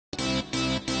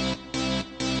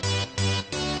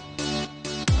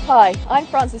Hi, I'm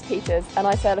Frances Peters and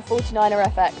I sail a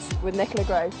 49er FX with Nicola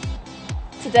Grove.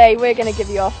 Today we're going to give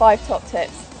you our 5 top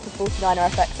tips for 49er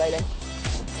FX sailing.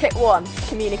 Tip 1,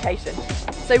 communication.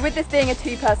 So with this being a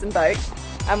 2-person boat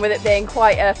and with it being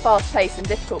quite a fast-paced and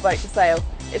difficult boat to sail,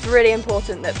 it's really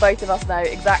important that both of us know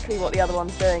exactly what the other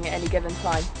one's doing at any given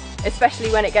time, especially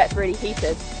when it gets really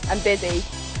heated and busy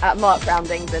at mark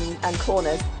roundings and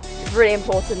corners. It's really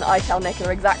important that I tell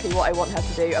Nicola exactly what I want her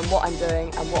to do and what I'm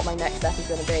doing and what my next step is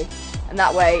going to be. And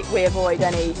that way we avoid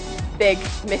any big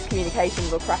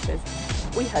miscommunications or crashes.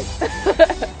 We hope.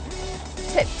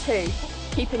 Tip 2,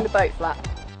 keeping the boat flat.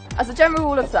 As a general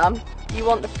rule of thumb, you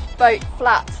want the boat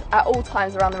flat at all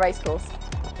times around the racecourse.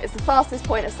 It's the fastest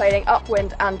point of sailing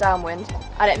upwind and downwind,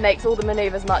 and it makes all the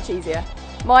manoeuvres much easier.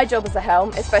 My job as a helm,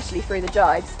 especially through the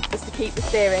jives, is to keep the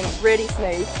steering really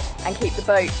smooth and keep the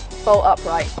boat bolt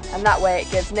upright, and that way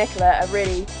it gives Nicola a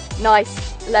really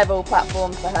nice level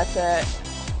platform for her to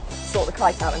sort the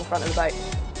kite out in the front of the boat.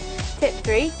 Tip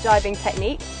 3, jibing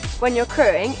technique. When you're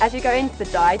crewing, as you go into the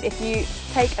jibe, if you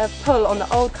take a pull on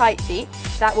the old kite sheet,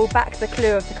 that will back the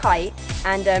clue of the kite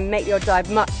and make your jibe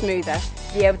much smoother.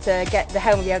 Be able to get the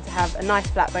helm will be able to have a nice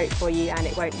flat boat for you and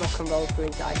it won't rock and roll through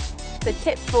the jibe. So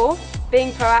tip 4,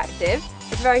 being proactive.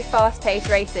 It's very fast-paced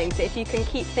racing, so if you can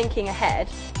keep thinking ahead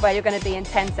where you're going to be in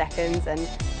 10 seconds and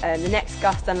the next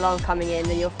gust and lull coming in,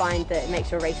 then you'll find that it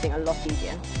makes your racing a lot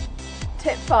easier.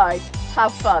 Tip 5,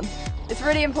 have fun. It's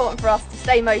really important for us to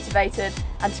stay motivated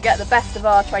and to get the best of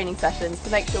our training sessions to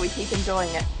make sure we keep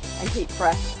enjoying it and keep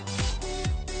fresh.